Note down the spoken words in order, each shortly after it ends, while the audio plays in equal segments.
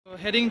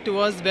Heading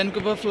towards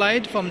Vancouver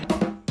flight from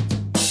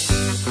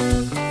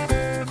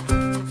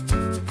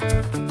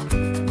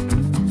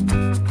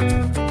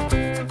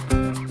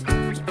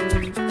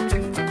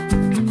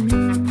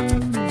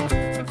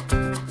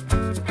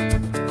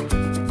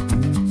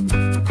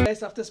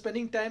guys. After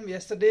spending time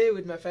yesterday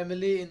with my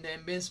family in the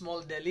Ambience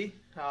Mall, Delhi,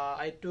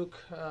 I took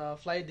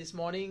flight this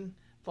morning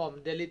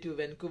from Delhi to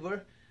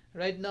Vancouver.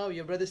 Right now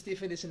your brother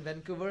Stephen is in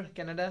Vancouver,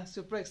 Canada.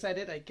 Super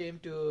excited. I came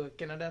to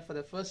Canada for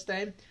the first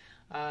time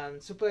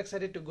and super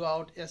excited to go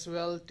out as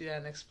well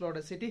and explore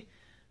the city.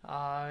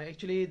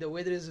 Actually the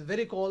weather is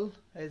very cold.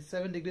 It's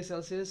 7 degrees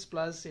Celsius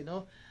plus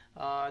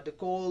the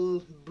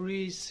cold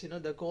breeze,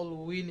 the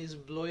cold wind is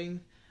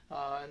blowing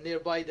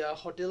nearby the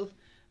hotel.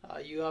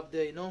 You have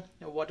the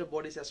water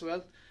bodies as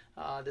well.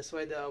 That's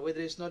why the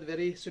weather is not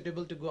very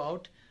suitable to go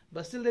out,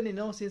 but still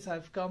then since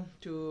I've come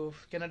to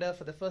Canada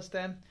for the first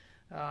time,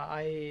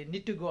 I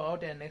need to go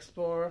out and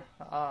explore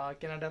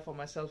Canada for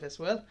myself as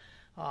well.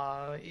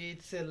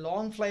 It's a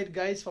long flight,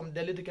 guys. From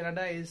Delhi to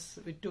Canada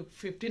it took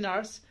 15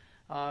 hours.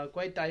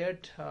 Quite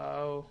tired.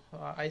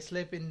 I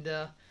slept in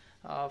the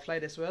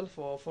flight as well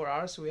for 4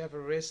 hours. We have a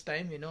rest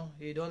time.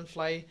 You don't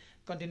fly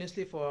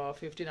continuously for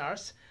 15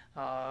 hours.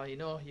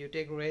 You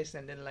take rest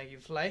and then you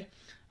fly.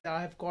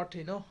 I have caught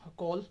a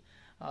cold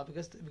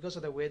because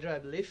of the weather. I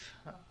believe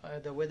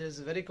the weather is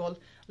very cold.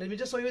 Let me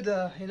just show you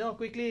the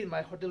quickly in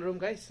my hotel room,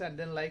 guys, and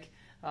then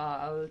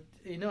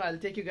I'll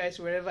take you guys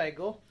wherever I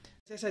go.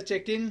 As I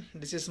checked in,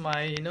 this is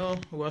my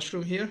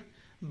washroom here.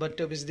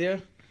 Bathtub is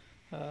there.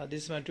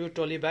 This is my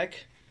trolley bag,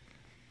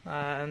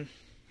 and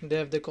they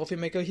have the coffee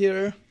maker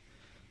here,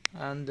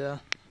 and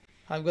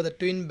I've got a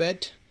twin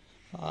bed.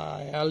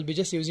 I'll be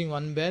just using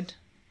one bed.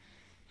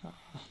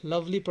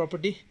 Lovely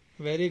property,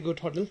 very good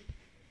hotel.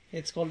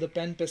 It's called the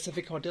Pan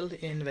Pacific Hotel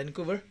in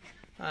Vancouver,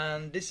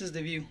 and this is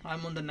the view.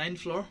 I'm on the 9th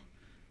floor.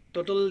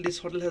 Total this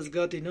hotel has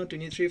got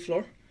 23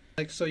 floor.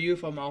 I show you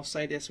from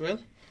outside as well.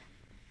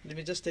 Let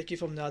me just take you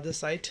from the other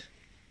side.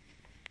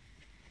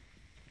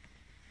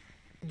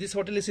 This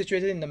hotel is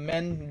situated in the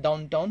main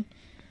downtown,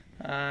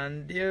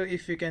 and there,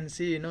 if you can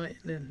see,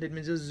 let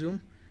me just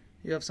zoom.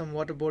 You have some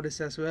water bodies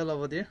as well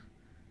over there.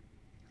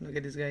 Look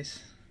at this,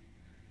 guys.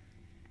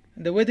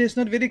 The weather is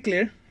not very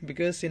clear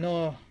because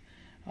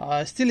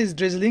still is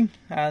drizzling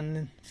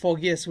and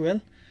foggy as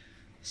well,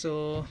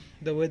 so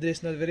the weather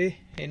is not very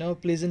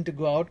pleasant to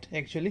go out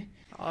actually.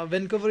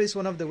 Vancouver is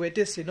one of the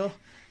wettest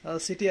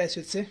city, I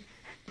should say.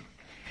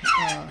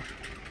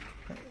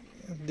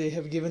 They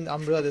have given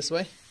umbrella, that's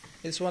why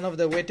it's one of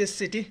the wettest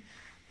city.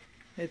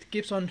 It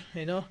keeps on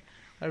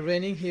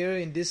raining here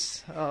in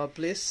this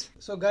place.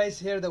 So guys,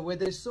 here the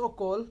weather is so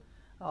cold.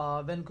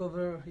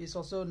 Vancouver is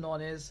also known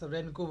as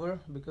Vancouver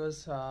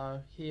because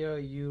here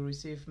you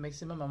receive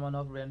maximum amount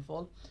of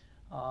rainfall.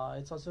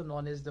 It's also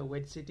known as the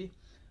wet city.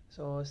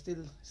 So still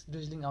it's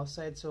drizzling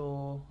outside,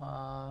 so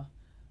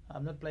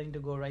I'm not planning to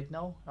go right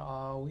now.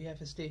 We have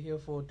to stay here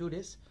for 2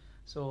 days,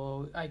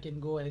 so I can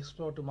go and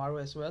explore tomorrow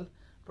as well,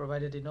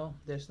 provided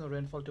there's no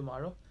rainfall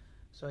tomorrow.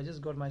 So I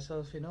just got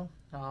myself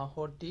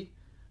hot tea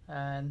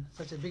and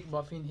such a big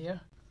muffin here.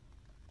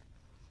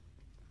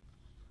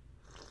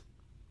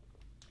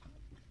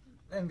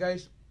 And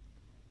guys,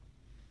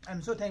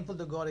 I'm so thankful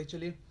to God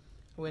actually.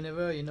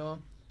 Whenever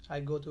I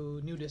go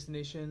to new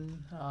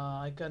destination,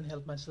 I can't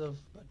help myself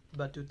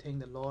but to thank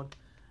the Lord,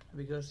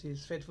 because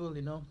He's faithful,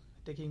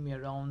 taking me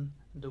around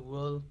the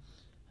world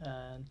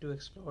and to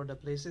explore the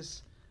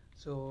places.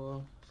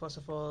 So first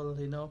of all,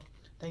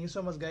 thank you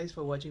so much, guys,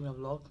 for watching my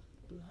vlog.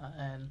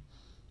 And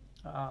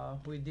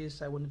with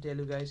this, I want to tell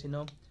you guys,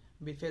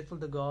 be faithful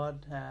to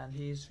God, and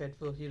He is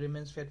faithful. He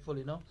remains faithful.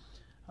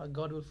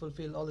 God will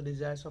fulfill all the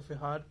desires of your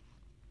heart.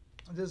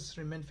 Just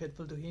remain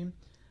faithful to Him,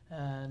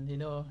 and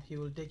He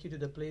will take you to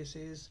the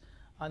places,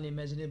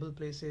 unimaginable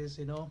places,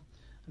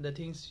 the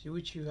things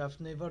which you have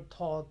never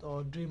thought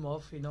or dream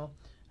of.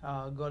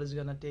 God is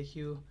gonna take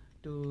you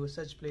to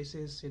such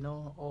places,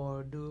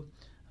 or do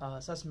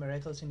such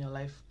miracles in your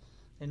life.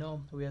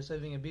 We are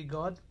serving a big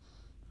God.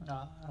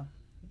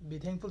 Be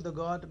thankful to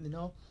God.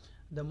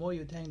 The more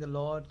you thank the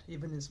Lord,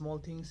 even in small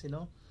things,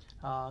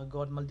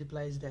 God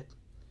multiplies that.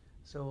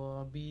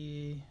 So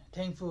be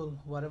thankful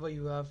whatever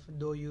you have,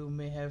 though you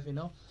may have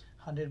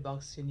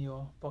 $100 in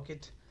your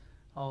pocket,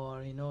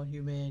 or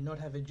you may not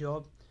have a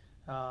job,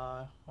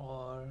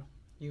 or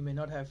you may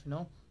not have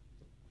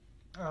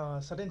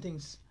certain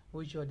things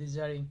which you are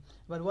desiring,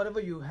 but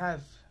whatever you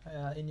have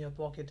in your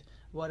pocket,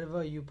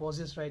 whatever you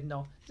possess right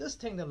now,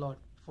 just thank the Lord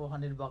for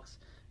 $100,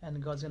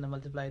 and God's gonna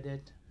multiply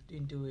that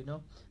into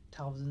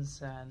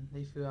thousands. And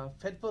if you are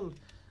faithful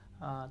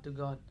to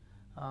God,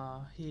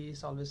 He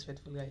is always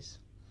faithful, guys.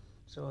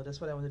 So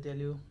that's what I want to tell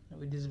you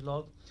with this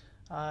vlog.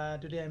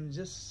 Today I'm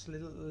just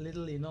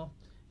little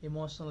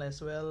emotional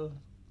as well,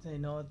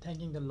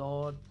 thanking the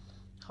Lord,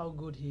 how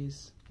good He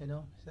is.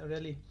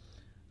 Really,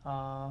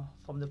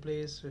 from the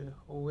place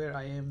where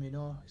I am,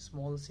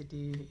 small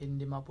city in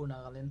Dimapur,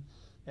 Nagaland,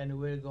 and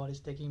where God is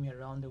taking me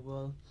around the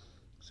world.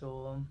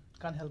 So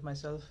can't help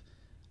myself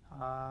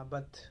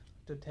but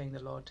to thank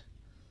the Lord.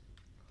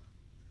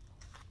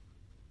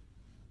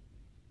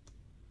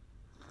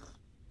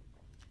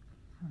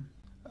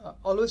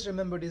 always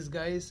remember this,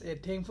 guys: a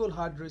thankful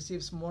heart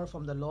receives more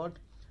from the Lord.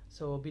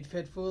 So be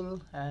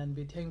faithful and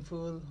be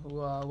thankful,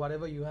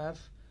 whatever you have.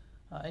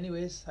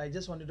 Anyways, I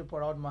just wanted to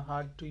pour out my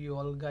heart to you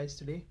all guys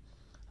today.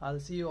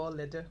 I'll see you all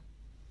later.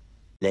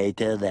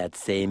 Later that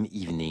same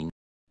evening.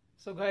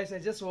 So guys, I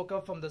just woke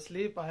up from the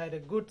sleep. I had a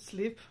good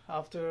sleep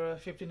after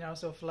 15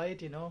 hours of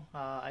flight.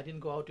 I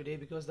didn't go out today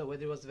because the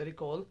weather was very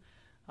cold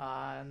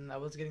and I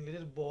was getting a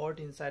little bored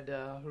inside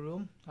the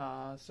room.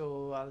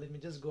 So let me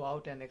just go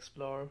out and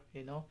explore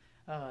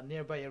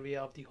nearby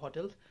area of the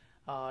hotel.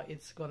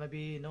 It's gonna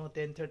be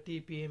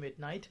 10:30 p.m. at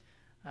night,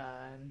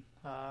 and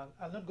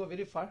I'll not go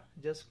very far,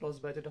 just close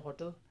by to the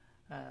hotel,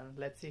 and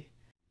let's see.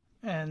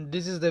 And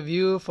this is the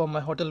view from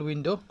my hotel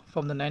window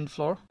from the 9th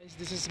floor.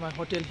 This is my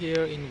hotel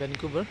here in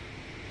Vancouver.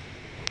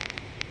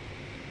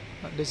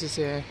 This is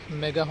a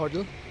mega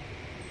hotel.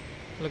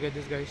 Look at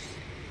this, guys.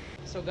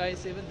 So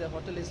guys, even the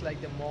hotel is like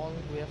the mall.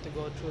 We have to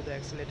go through the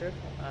escalator.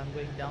 I'm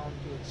going down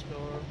to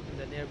explore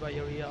the nearby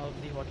area of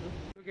the hotel.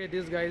 Look at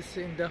this, guys,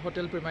 in the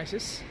hotel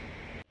premises.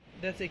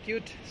 That's a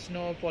cute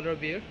snow polar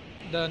bear.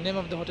 The name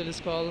of the hotel is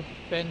called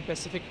Pan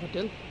Pacific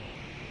Hotel.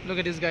 Look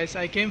at this, guys.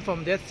 I came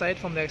from that side,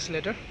 from the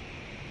escalator.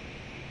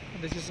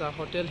 This is a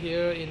hotel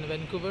here in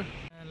Vancouver.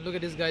 And look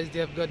at this, guys. They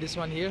have got this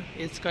one here.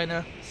 It's kind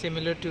of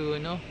similar to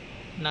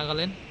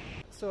Nagaland.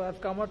 So I've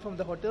come out from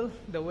the hotel.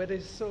 The weather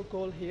is so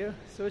cold here,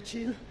 so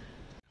chill.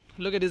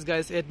 Look at this,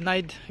 guys. At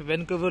night,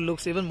 Vancouver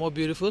looks even more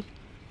beautiful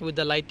with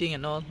the lighting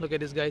and all. Look at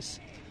this, guys.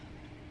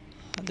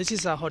 This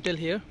is a hotel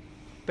here,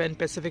 Pan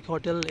Pacific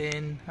Hotel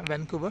in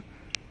Vancouver.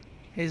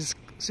 It's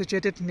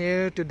situated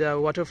near to the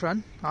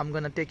waterfront. I'm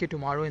gonna take you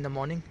tomorrow in the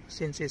morning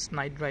since it's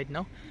night right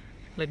now.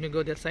 Let me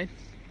go that side.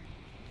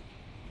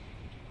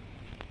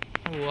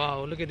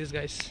 Wow, look at this,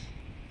 guys.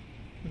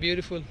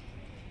 Beautiful.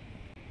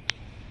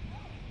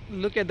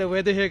 Look at the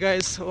weather here,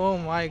 guys. Oh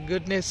my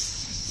goodness,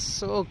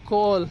 so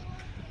cold.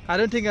 I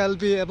don't think I'll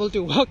be able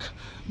to walk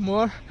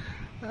more.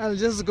 I'll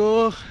just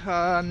go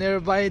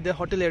nearby the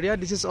hotel area.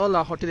 This is all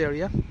our hotel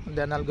area, and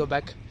then I'll go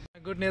back. My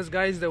goodness,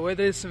 guys, the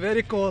weather is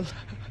very cold.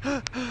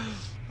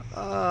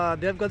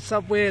 They've got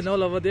Subway and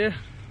all over there.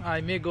 I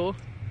may go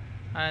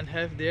and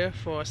have there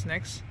for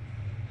snacks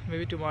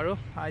maybe tomorrow.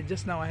 I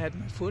had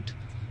my food.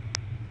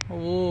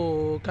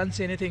 Oh, can't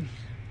see anything.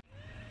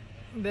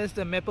 There's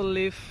the maple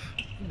leaf,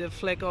 the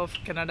flag of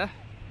Canada,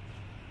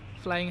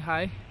 flying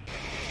high.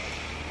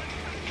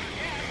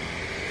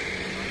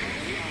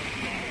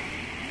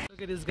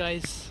 Look at this,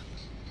 guys.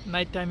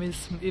 Nighttime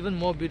is even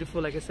more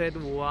beautiful, like I said.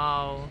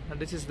 Wow. And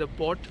this is the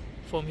port.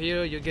 From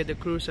here you get the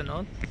cruise and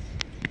all.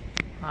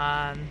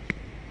 And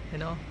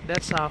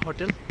that's our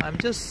hotel. I'm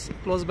just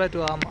close by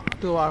to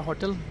our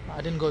hotel.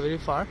 I didn't go very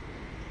far.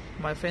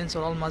 My friends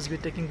all must be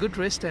taking good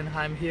rest, and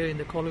I'm here in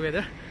the cold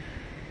weather.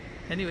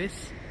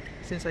 Anyways,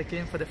 since I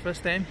came for the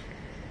first time,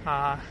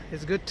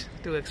 it's good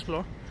to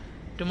explore.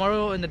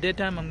 Tomorrow in the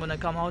daytime I'm gonna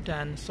come out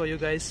and show you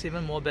guys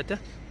even more better.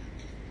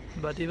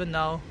 But even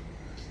now,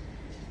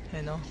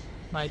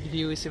 my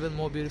view is even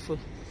more beautiful.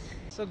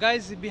 So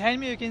guys,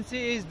 behind me you can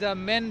see is the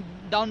main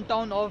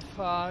downtown of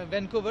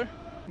Vancouver.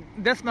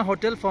 That's my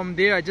hotel. From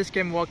there I just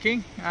came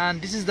walking,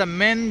 and this is the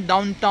main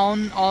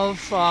downtown of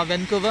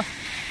Vancouver.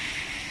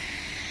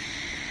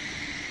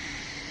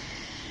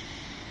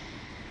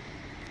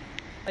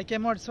 I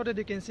came out so that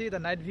you can see the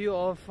night view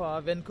of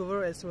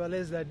Vancouver as well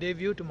as the day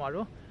view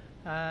tomorrow.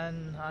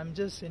 And I'm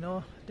just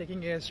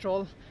taking a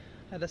stroll.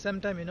 At the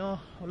same time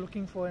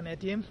looking for an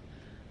ATM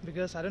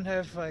because I don't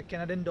have a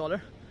Canadian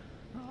dollar.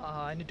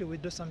 I need to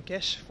withdraw some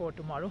cash for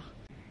tomorrow.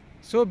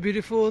 So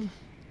beautiful,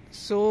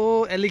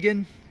 so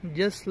elegant,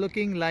 just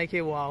looking like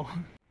a wow.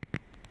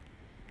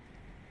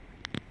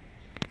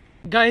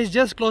 Guys,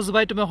 just close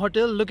by to my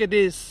hotel. Look at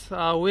this,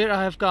 where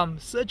I have come.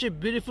 Such a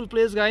beautiful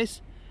place,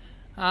 guys.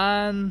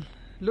 And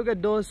look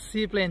at those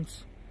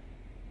seaplanes.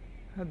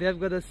 They have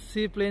got a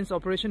seaplanes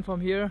operation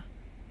from here.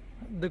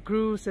 The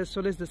cruise as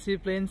well as the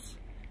seaplanes.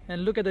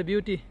 And look at the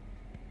beauty.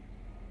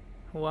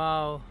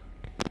 Wow.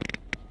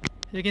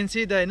 You can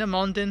see the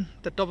mountain,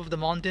 the top of the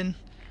mountain.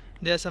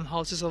 There are some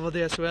houses over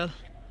there as well.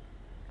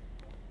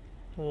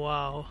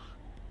 Wow.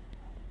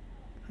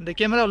 The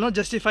camera will not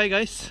justify,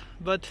 guys,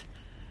 but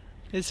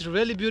it's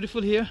really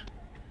beautiful here.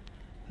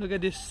 Look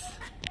at this.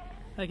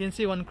 I can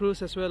see one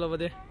cruise as well over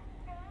there.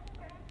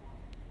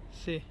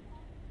 See.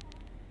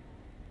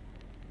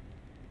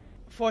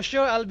 For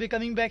sure I'll be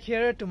coming back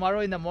here tomorrow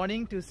in the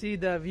morning to see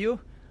the view.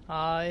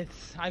 I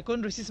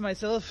couldn't resist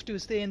myself to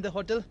stay in the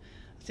hotel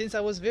since I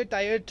was very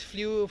tired.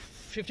 Flew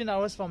 15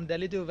 hours from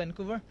Delhi to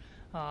Vancouver.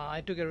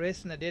 I took a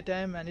rest in the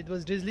daytime, and it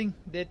was drizzling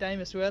daytime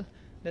as well.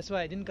 That's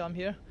why I didn't come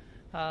here.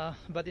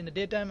 But in the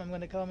daytime I'm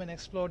going to come and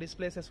explore this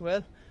place as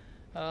well.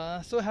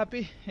 So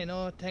happy,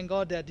 thank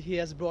God that He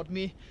has brought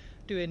me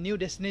to a new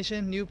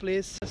destination, new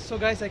place. So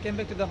guys, I came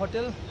back to the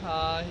hotel.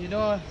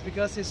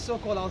 Because it's so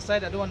cold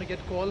outside, I don't want to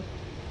get cold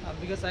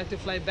because I have to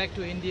fly back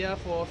to India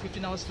for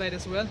 15 hours flight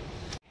as well.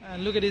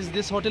 And look at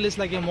this hotel is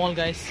like a mall,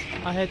 guys.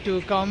 I had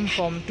to come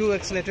from 2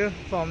 escalator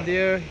from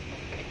there.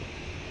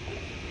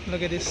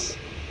 Look at this,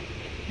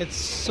 it's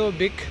so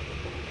big.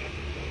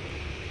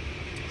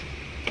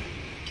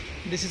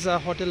 This is our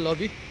hotel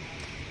lobby.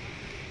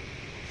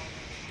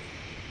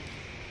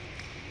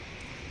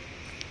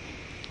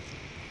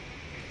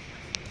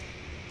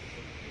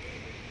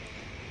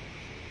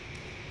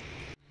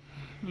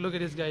 Look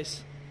at this,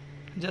 guys.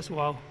 Just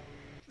wow.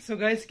 So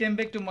guys, came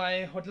back to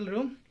my hotel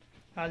room.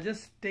 I'll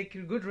just take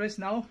a good rest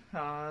now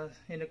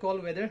in the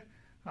cold weather.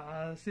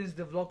 Since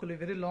the vlog will be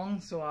very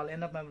long, so I'll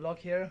end up my vlog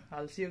here.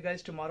 I'll see you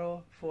guys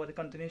tomorrow for the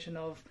continuation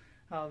of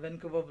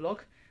Vancouver vlog.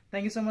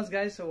 Thank you so much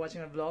guys for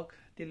watching my vlog.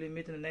 Till we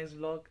meet in the next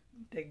vlog,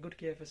 take good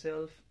care of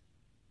yourself.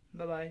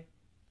 Bye bye.